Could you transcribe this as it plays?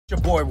Your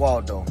boy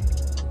Waldo,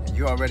 and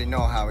you already know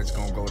how it's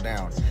gonna go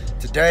down.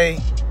 Today's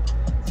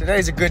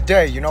a good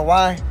day. You know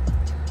why?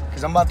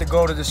 Because I'm about to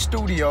go to the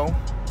studio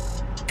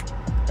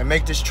and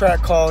make this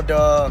track called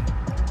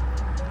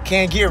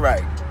Can't Get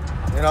Right.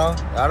 You know,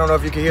 I don't know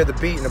if you can hear the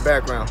beat in the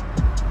background.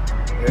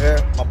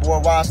 Yeah, my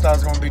boy Wildstyle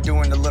is gonna be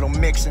doing the little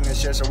mixing and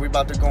shit. So we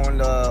about to go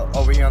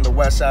over here on the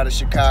west side of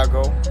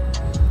Chicago.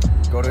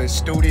 Go to his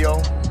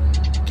studio,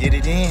 get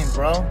it in,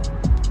 bro.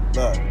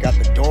 Look, got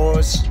the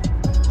doors.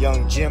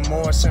 Young Jim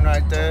Morrison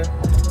right there.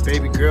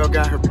 Baby girl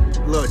got her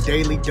little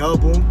daily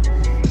double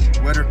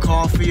with her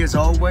coffee as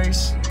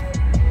always.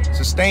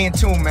 So stay in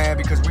tune, man,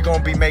 because we're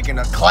gonna be making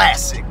a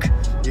classic.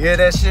 You hear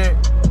that shit?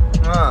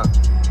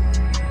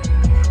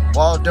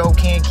 Waldo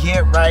can't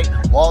get right.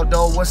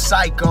 Waldo was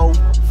psycho.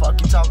 Fuck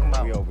you talking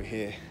about? We over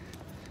here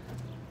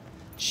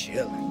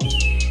chilling.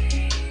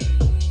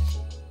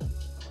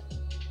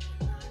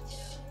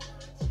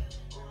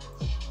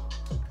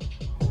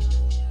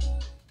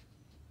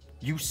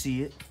 You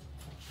see it.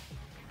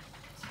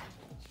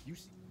 You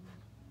see it.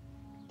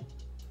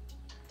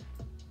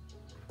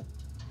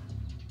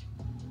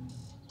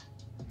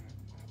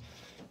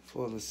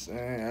 Full of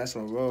sand. That's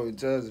what Roy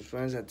does. His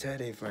friends that tell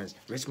their friends.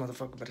 Rich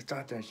motherfucker better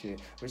start that shit.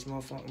 Rich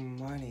motherfucker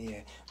money,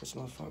 yeah. Rich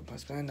motherfucker better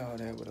spend all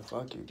that. What the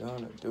fuck you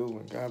gonna do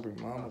when God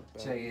bring mama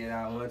back? Check it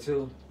out, 1,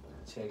 2.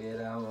 Check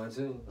it out, 1,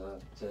 2.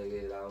 Check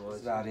it out, 1, 2.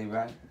 It's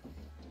right?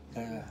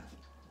 Yeah.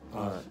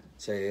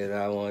 Check it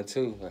out, 1,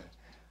 2.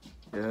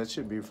 Yeah, that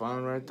should be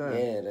fine right there.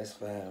 Yeah, that's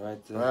fine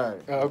right there.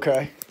 Right.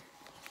 Okay.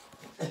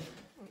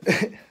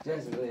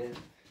 Just a little.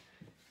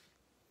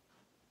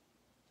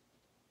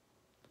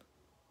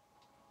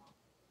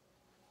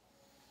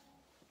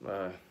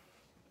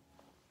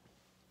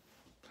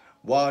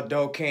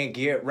 Waldo can't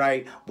get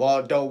right.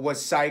 Waldo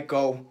was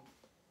psycho.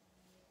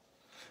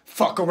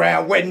 Fuck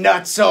around with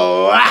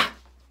nutso.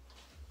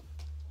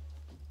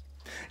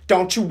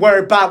 Don't you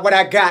worry about what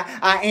I got.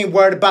 I ain't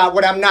worried about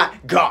what I'm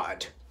not.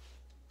 God.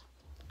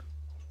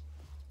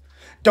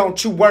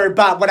 Don't you worry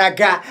about what I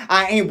got.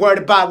 I ain't worried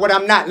about what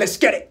I'm not. Let's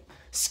get it.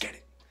 Let's get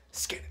it.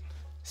 Let's get it.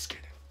 Let's get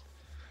it.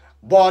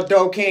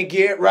 Waldo can't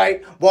get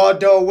right.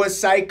 Waldo was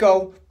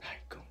psycho.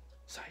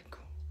 Psycho.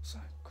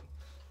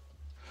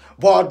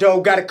 Waldo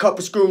got a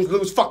couple screws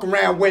loose. Fuck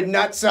around with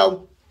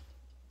nutso.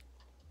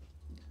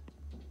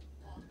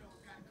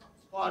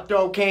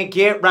 Waldo can't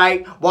get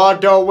right.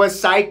 Waldo was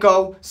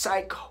psycho.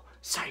 Psycho.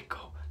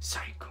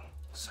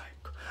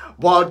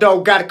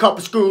 Waldo got a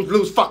couple screws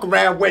loose. Fuck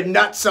around with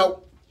nutso.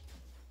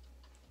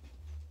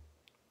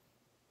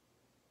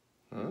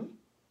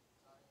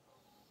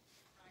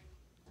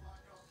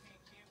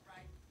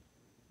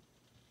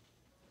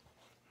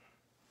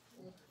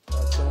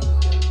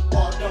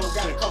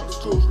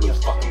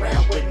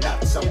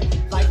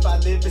 Life I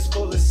live is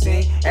full of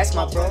sin. That's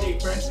my bro.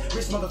 Rich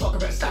motherfucker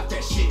better stop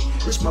that shit.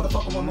 Rich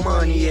motherfucker want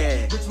money,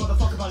 yeah. Rich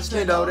motherfucker about to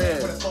spend all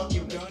that. What the fuck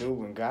you done? Do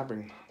when God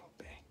bring mama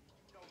back.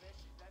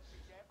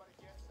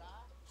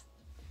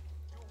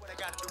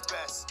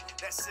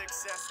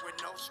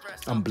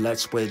 I'm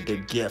blessed with the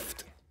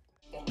gift.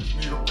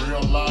 Need to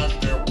realize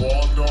that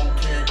Waldo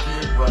can't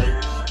get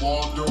right.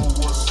 Waldo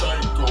was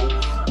psycho.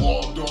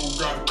 Waldo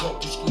got a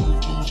couple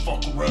screws loose.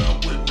 Fuck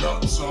around with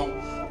nutso.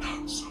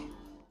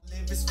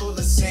 Live is full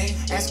of sin.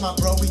 Ask my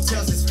bro, he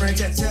tells his friends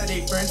that tell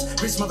their friends.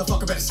 Rich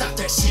motherfucker better stop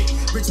that shit.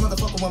 Rich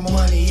motherfucker want my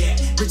money, yeah.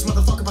 Rich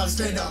motherfucker about to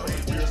spend all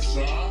that.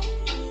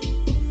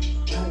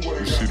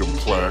 You see them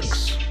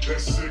plaques.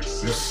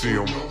 You see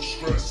them.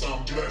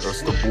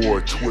 That's the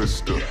boy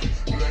Twister.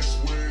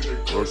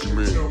 Look at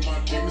me.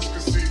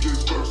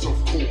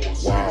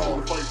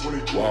 Wow.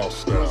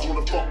 Wildstyle.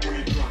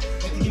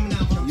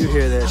 You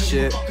hear that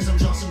shit?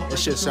 That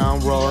shit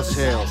sound raw as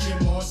hell.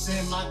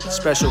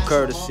 Special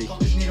courtesy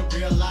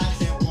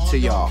to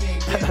y'all.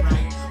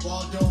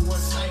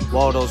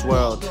 Waldo's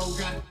World.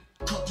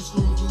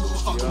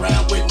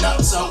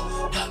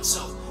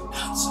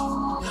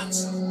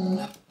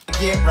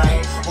 Get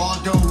right.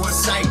 Waldo was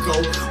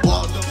psycho.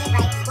 Waldo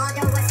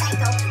was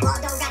psycho.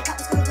 Waldo got a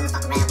couple screws loose.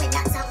 Fuck around with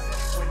nutso.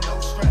 With no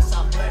stress,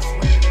 I'm blessed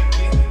with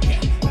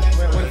it.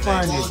 Where to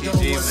find you?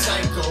 TG,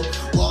 man.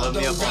 Look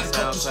me up on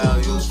SoundCloud,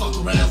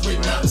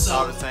 YouTube,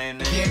 all the same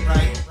name. Get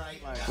right.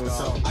 What's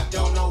up? I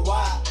don't know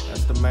why.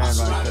 That's the man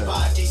right there.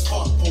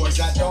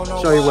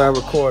 Show you where I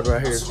record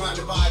right here.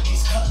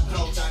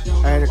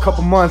 And in a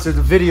couple months, there's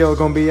a video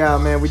gonna be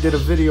out, man. We did a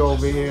video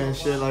over here and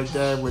shit like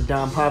that with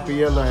Don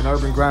Papiella and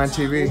Urban Grind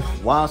TV.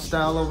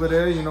 Wildstyle over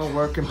there, you know,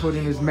 working,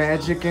 putting his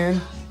magic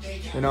in.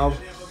 You know,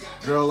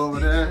 girl over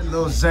there,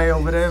 little Zay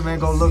over there, man,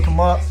 go look him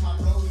up. You know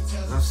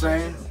what I'm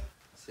saying?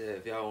 Shit,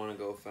 if y'all wanna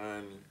go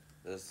find me,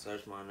 just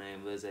search my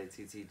name,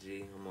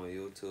 LizATTG. I'm on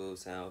YouTube,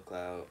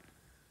 SoundCloud,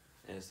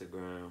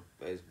 Instagram,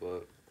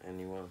 Facebook,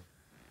 anyone.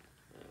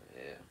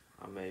 Yeah,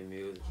 I made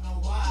music.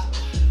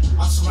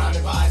 I'm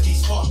surrounded by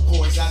these fuck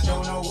boys. I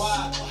don't know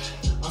why.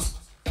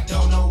 I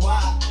don't know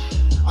why.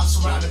 I'm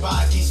surrounded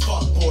by these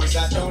fuck boys.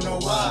 I don't know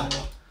why.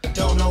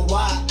 Don't know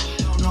why.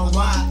 Don't know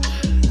why.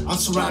 I'm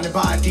surrounded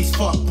by these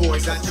fuck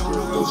boys. I don't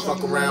know who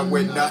fuck around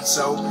with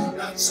nutso.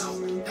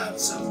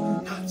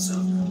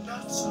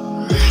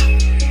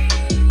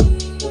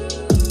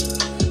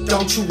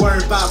 don't you worry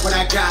about what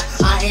I got.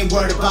 I ain't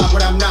worried about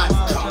what I'm not.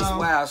 It's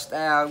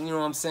Wildstyle, you know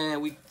what I'm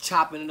saying? We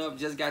chopping it up,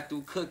 just got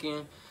through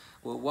cooking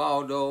with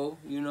Waldo,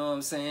 you know what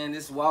I'm saying?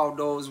 This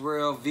Waldo's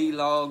real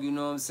vlog, you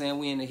know what I'm saying?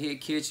 We in the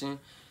hit kitchen,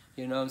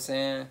 you know what I'm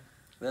saying?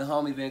 The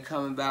homie been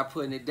coming by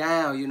putting it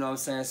down, you know what I'm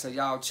saying? So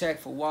y'all check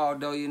for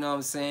Waldo, you know what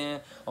I'm saying?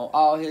 On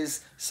all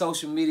his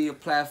social media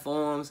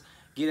platforms.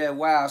 Get that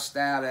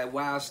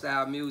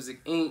Wildstyle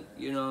Music Inc.,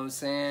 you know what I'm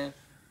saying?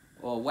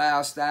 Or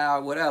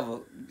Wildstyle, whatever.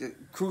 The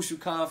Crucial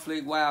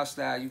Conflict,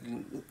 Wildstyle. You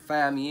can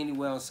find me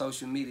anywhere on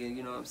social media,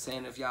 you know what I'm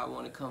saying? If y'all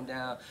want to come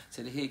down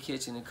to the hit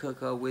kitchen and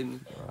cook up with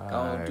me,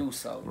 go and do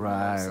so.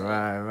 Right.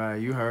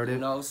 You heard it. You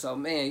know, so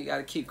man, you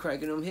gotta keep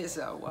cranking them hits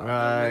out.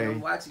 Right.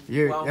 I'm watching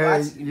You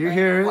man.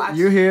 hear it.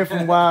 You hear it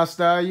from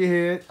Wildstyle. You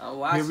hear it.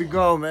 Here we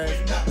go, man.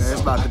 It's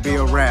about to be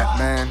a wrap,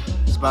 man.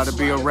 It's about to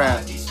be a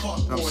wrap. You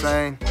know what I'm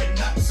saying?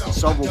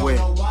 It's over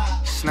with.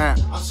 Snap.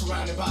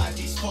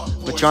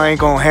 But y'all ain't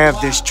gonna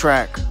have this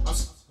track.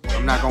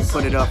 I'm not gonna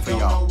put it up for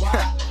y'all.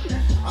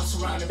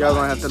 Y'all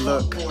gonna have to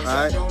look,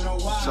 alright?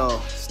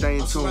 So stay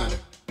in tune.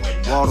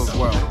 Waldo's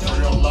World.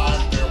 Real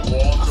life that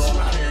Waldo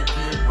can't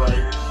get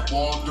right.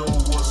 Waldo